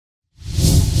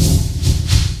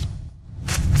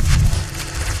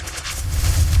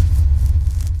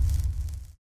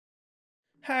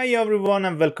Hi everyone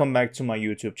and welcome back to my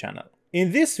YouTube channel.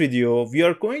 In this video, we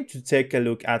are going to take a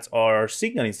look at our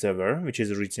signaling server, which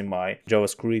is written by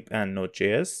JavaScript and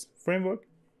Node.js framework.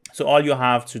 So all you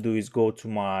have to do is go to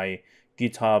my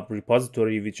GitHub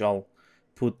repository, which I'll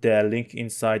put the link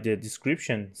inside the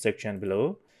description section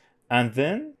below. And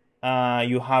then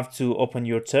you have to open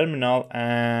your terminal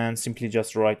and simply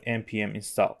just write npm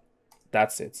install.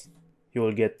 That's it. You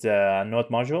will get the Node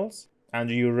modules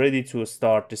and you're ready to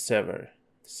start the server.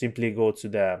 Simply go to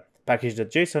the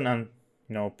package.json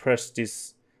and press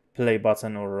this play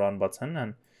button or run button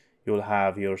and you'll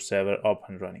have your server up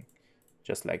and running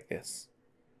just like this.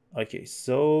 Okay,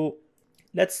 so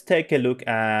let's take a look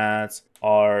at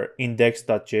our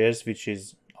index.js, which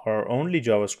is our only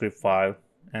JavaScript file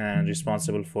and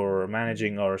responsible for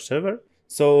managing our server.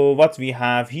 So what we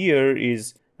have here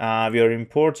is we are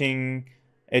importing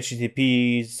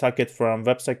HTTP socket from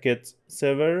WebSocket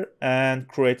server and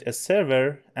create a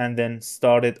server and then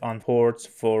start it on port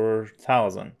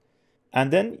 4000.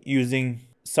 And then using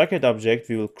socket object,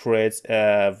 we will create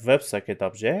a WebSocket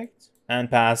object and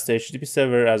pass the HTTP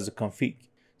server as a config.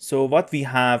 So what we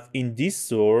have in this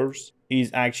source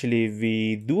is actually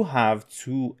we do have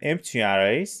two empty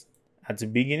arrays at the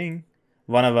beginning.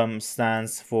 One of them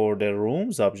stands for the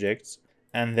rooms objects,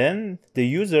 and then the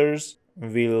users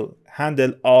will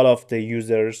handle all of the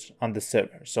users on the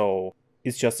server. So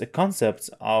it's just a concept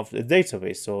of the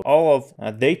database. So all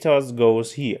of data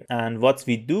goes here. And what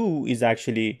we do is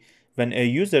actually when a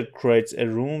user creates a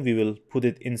room, we will put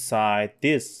it inside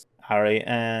this array.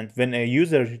 And when a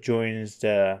user joins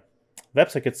the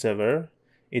WebSocket server,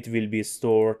 it will be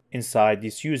stored inside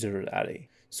this user array.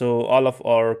 So all of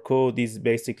our code is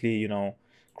basically,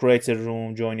 create a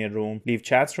room, join a room, leave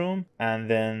chat room, and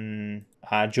then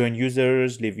join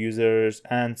users, leave users,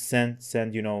 and send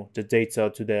the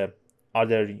data to the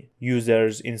other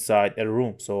users inside a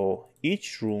room. So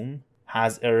each room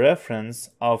has a reference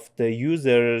of the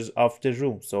users of the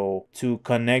room. So to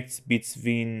connect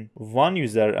between one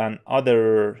user and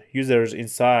other users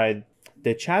inside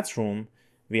the chat room,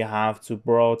 we have to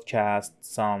broadcast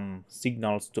some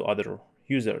signals to other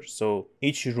users. So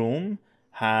each room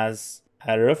has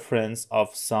a reference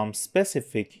of some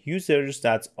specific users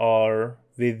that are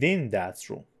within that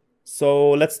room. So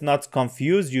let's not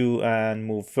confuse you and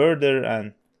move further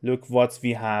and look what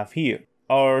we have here.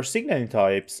 Our signaling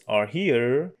types are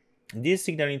here. These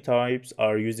signaling types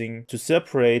are using to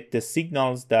separate the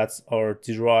signals that are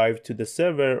derived to the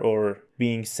server or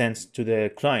being sent to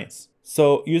the clients.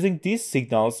 So using these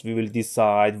signals, we will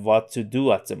decide what to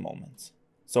do at the moment.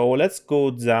 So let's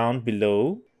go down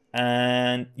below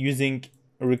and using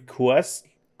request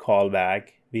callback,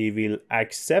 we will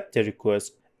accept the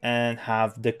request and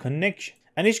have the connection.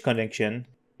 And each connection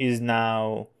is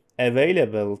now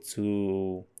available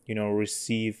to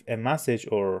receive a message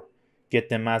or get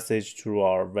the message through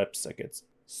our WebSockets.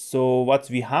 So what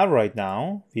we have right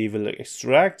now, we will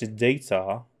extract the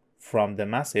data from the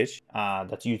message.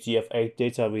 That UTF-8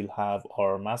 data will have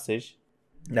our message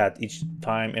that each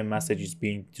time a message is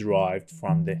being derived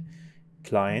from the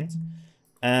client.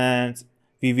 And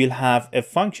we will have a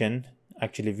function.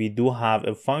 Actually, we do have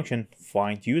a function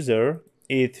find user.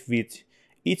 It will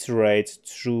iterate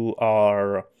through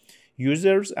our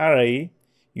users array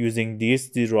using this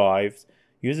derived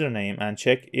username and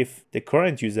check if the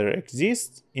current user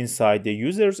exists inside the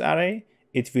users array.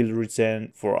 It will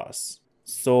return for us.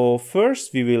 So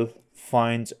first we will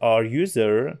find our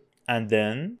user and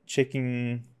then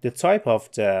checking the type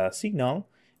of the signal,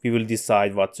 we will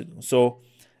decide what to do. So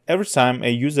every time a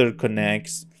user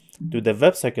connects to the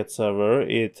WebSocket server,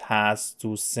 it has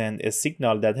to send a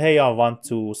signal that, hey, I want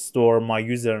to store my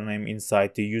username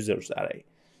inside the users array.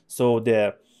 So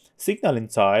the signaling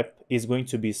type is going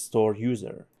to be store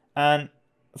user. And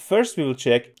first we will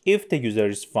check if the user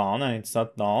is found and it's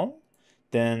not null,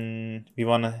 then we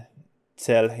want to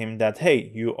tell him that,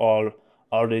 hey, you are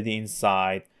already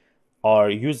inside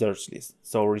our users list.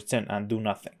 So return and do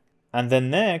nothing. And then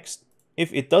next,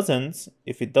 if it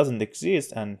doesn't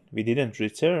exist and we didn't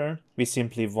return, we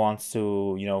simply want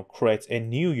to, create a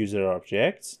new user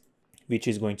object, which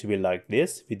is going to be like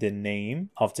this with the name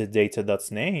of the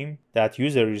data.name that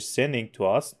user is sending to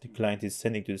us, the client is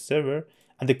sending to the server,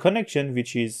 and the connection,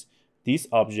 which is this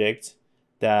object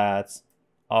that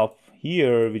up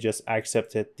here we just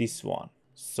accepted this one.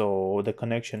 So the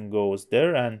connection goes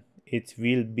there and it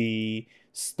will be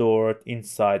stored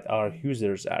inside our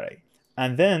users array.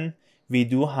 And then we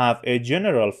do have a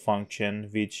general function,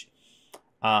 which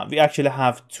we actually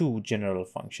have two general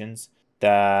functions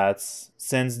that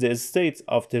sends the state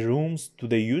of the rooms to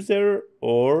the user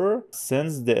or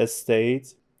sends the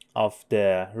state of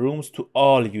the rooms to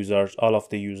all users, all of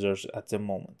the users at the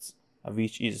moment,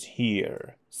 which is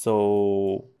here.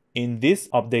 So in this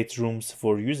update rooms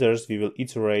for users, we will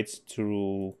iterate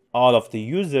through all of the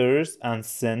users and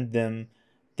send them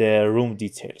the room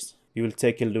details. We will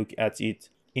take a look at it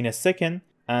in a second.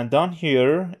 And down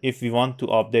here, if we want to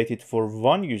update it for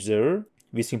one user,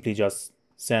 we simply just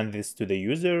send this to the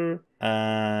user,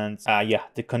 and yeah,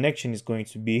 the connection is going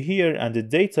to be here, and the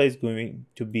data is going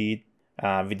to be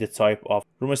with the type of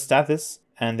room status,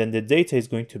 and then the data is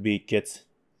going to be get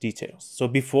details. So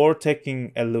before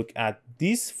taking a look at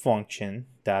this function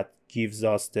that gives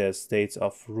us the states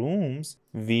of rooms,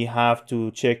 we have to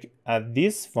check at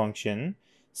this function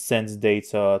sends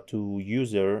data to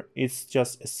user. It's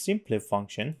just a simple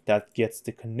function that gets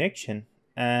the connection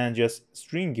and just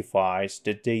stringifies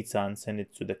the data and send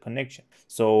it to the connection.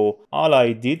 So all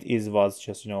I did was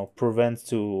just prevent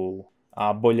to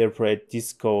boilerplate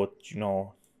this code,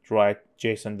 write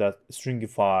JSON that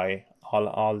stringify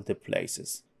all the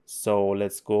places. So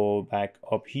let's go back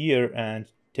up here and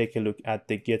take a look at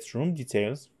the get room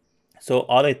details. So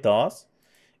all it does,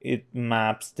 it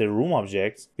maps the room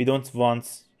objects. We don't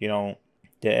want the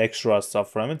extra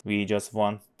stuff from it. We just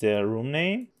want the room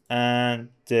name and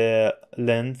the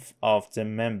length of the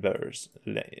members.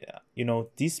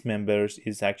 These members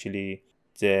is actually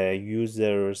the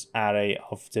user's array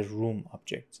of the room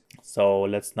object. So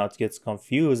let's not get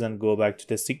confused and go back to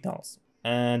the signals.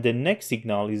 And the next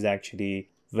signal is actually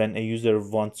when a user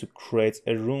wants to create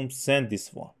a room, send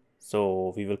this one.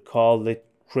 So we will call the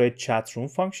create chat room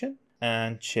function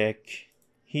and check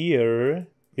here.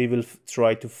 We will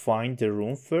try to find the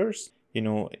room first.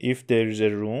 If there is a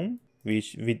room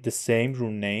which with the same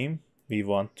room name, we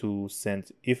want to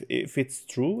send, if it's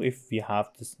true, if we have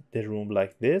the room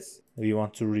like this, we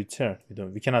want to return.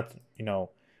 We cannot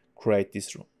create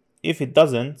this room. If it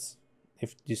doesn't,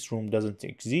 if this room doesn't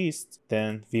exist,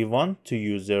 then we want to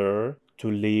user to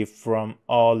leave from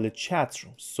all the chat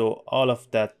rooms. So all of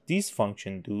that this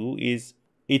function do is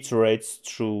iterates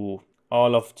through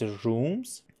all of the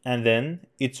rooms and then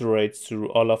iterates through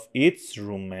all of its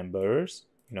room members.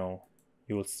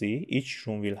 You will see each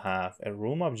room will have a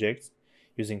room object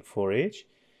using for each,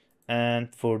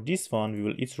 and for this one we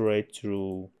will iterate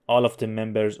through all of the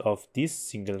members of this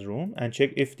single room and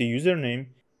check if the username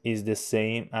is the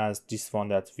same as this one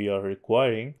that we are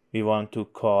requiring. We want to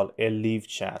call a leave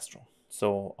chat room.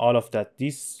 So all of that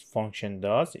this function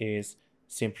does is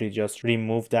simply just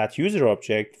remove that user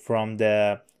object from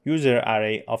the user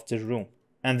array of the room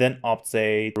and then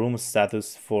update room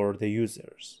status for the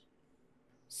users.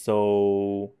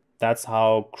 So that's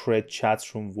how create chat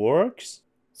room works.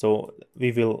 So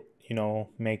we will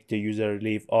make the user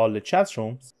leave all the chat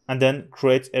rooms and then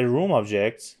create a room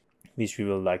object which we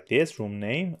will like this room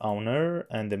name, owner,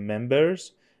 and the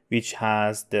members, which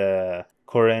has the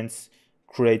current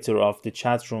creator of the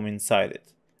chat room inside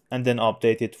it, and then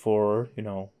update it for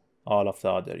all of the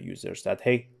other users that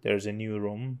hey, there's a new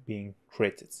room being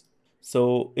created.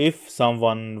 So if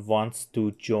someone wants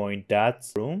to join that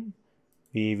room,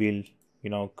 we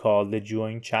will call the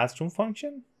join chat room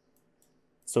function.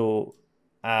 So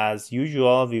as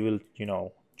usual, we will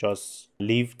just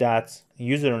leave that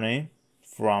username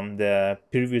from the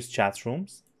previous chat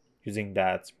rooms using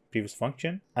that previous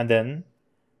function, and then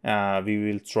we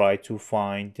will try to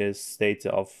find the state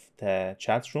of the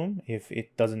chat room. If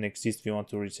it doesn't exist, we want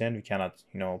to return. We cannot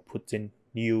put in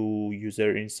new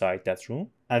user inside that room,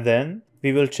 and then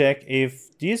we will check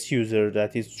if this user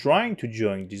that is trying to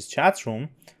join this chat room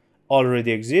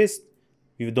already exists.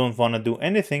 We don't want to do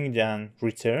anything, then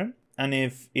return. And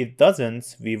if it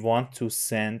doesn't, we want to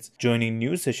send joining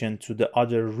new session to the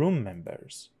other room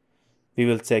members. We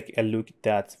will take a look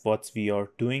at what we are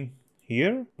doing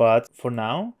here, but for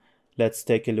now let's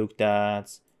take a look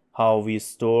at how we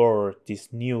store this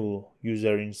new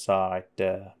user inside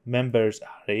the members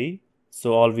array.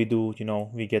 So all we do,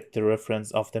 we get the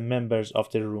reference of the members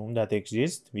of the room that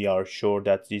exist. We are sure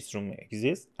that this room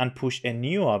exists and push a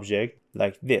new object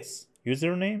like this,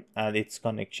 username and its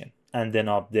connection, and then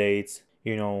update,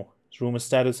 room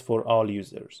status for all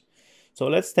users. So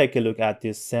let's take a look at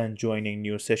this send joining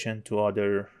new session to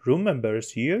other room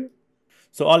members here.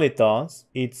 So all it does,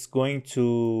 it's going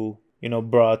to,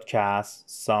 broadcast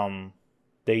some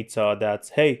data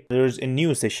that, hey, there's a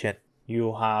new session.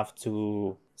 You have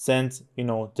to send,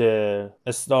 the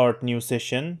start new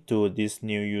session to this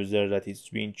new user that is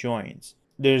being joined.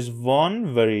 There's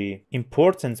one very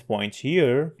important point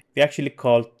here. We actually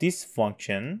call this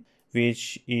function,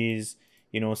 which is,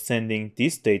 sending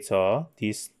this data,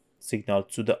 this signal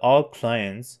to the all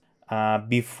clients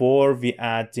before we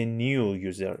add the new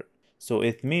user. So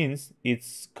it means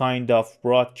it's kind of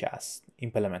broadcast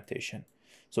implementation.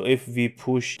 So if we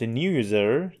push the new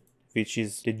user, which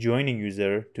is the joining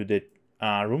user, to the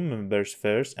room members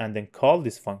first and then call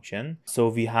this function, so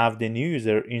we have the new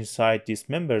user inside this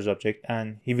members object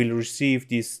and he will receive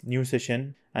this new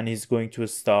session and he's going to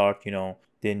start,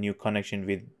 the new connection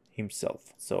with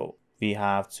himself. So we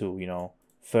have to,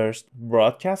 first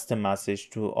broadcast the message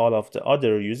to all of the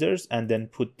other users and then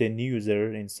put the new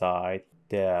user inside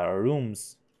the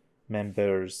rooms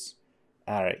members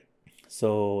array.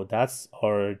 So that's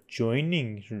our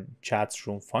joining chat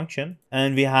room function.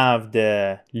 And we have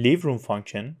the leave room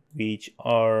function, which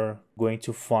are going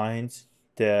to find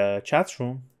the chat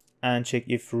room and check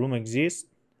if room exists.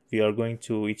 We are going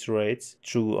to iterate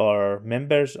through our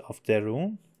members of the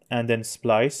room and then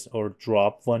splice or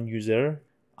drop one user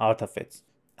out of it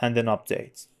and then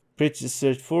update. Pretty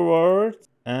straightforward,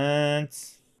 and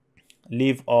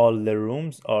leave all the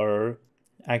rooms are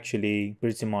actually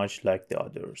pretty much like the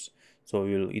others. So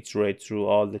we'll iterate through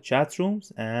all the chat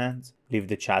rooms and leave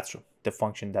the chat room, the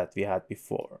function that we had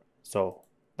before. So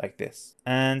like this.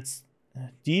 And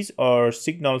these are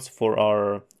signals for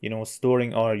our,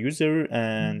 storing our user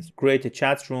and create a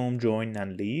chat room, join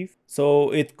and leave.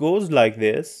 So it goes like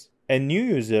this. A new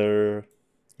user,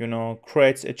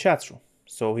 creates a chat room.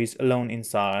 So he's alone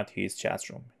inside his chat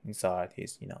room, inside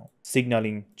his,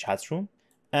 signaling chat room.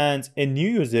 And a new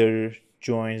user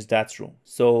joins that room.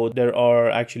 So there are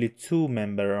actually two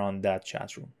members on that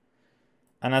chat room.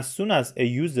 And as soon as a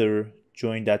user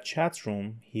joins that chat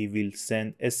room, he will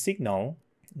send a signal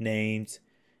named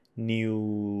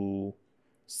new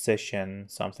session,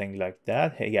 something like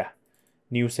that. Hey, yeah,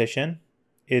 new session.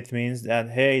 It means that,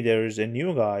 hey, there is a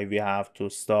new guy. We have to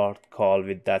start call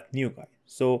with that new guy.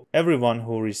 So everyone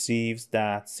who receives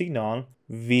that signal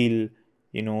will,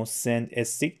 send a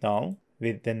signal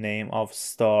with the name of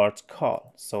start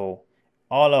call. So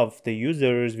all of the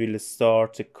users will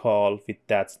start a call with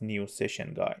that new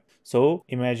session guy. So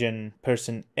imagine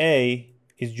person A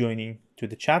is joining to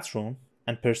the chat room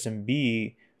and person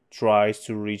B tries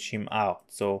to reach him out.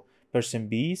 So person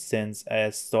B sends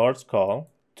a start call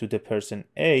to the person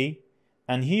A,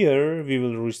 and here we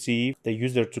will receive the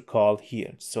user to call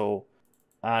here. So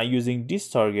using this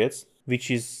target,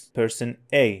 which is person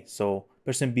A. So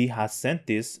person B has sent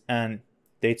this and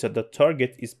the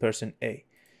target is person A.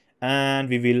 And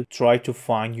we will try to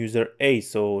find user A.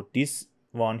 So this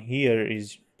one here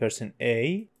is person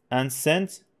A and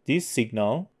send this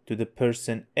signal to the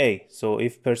person A. So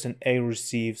if person A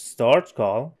receives start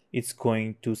call, it's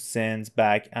going to send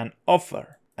back an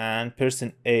offer. And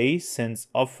person A sends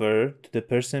offer to the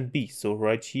person B. So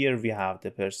right here we have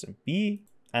the person B,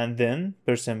 and then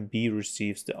person B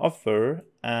receives the offer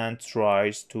and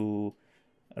tries to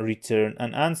return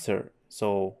an answer.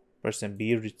 So person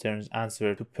B returns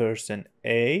answer to person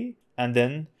A, and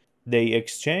then they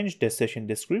exchange the session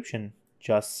description,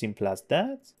 just simple as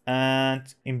that.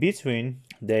 And in between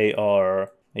they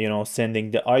are,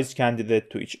 sending the ICE candidate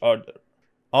to each other.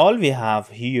 All we have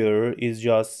here is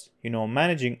just,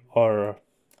 managing our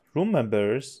room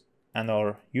members and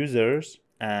our users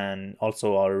and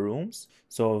also our rooms.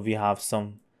 So we have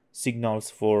some signals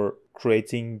for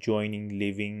creating, joining,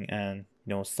 leaving, and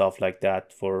stuff like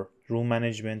that for room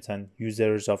management and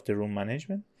users of the room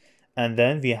management. And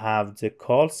then we have the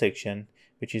call section,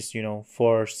 which is,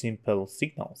 for simple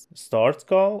signals: start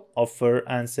call, offer,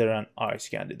 answer, and ICE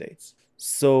candidates.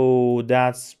 So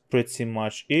that's pretty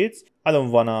much it. I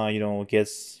don't wanna, get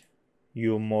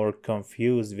you more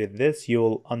confused with this.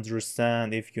 You'll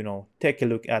understand if take a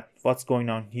look at what's going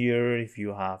on here. If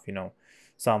you have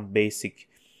some basic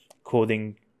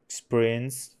coding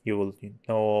experience, you will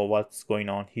know what's going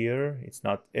on here. It's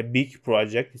not a big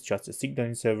project, it's just a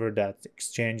signaling server that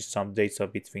exchanges some data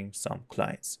between some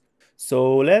clients.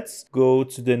 So let's go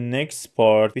to the next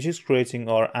part, which is creating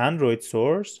our Android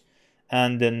source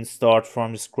and then start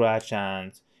from scratch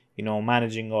and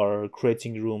managing our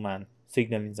creating room and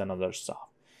signalings and other stuff.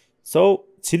 So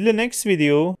till the next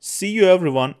video, see you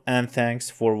everyone, and thanks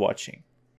for watching.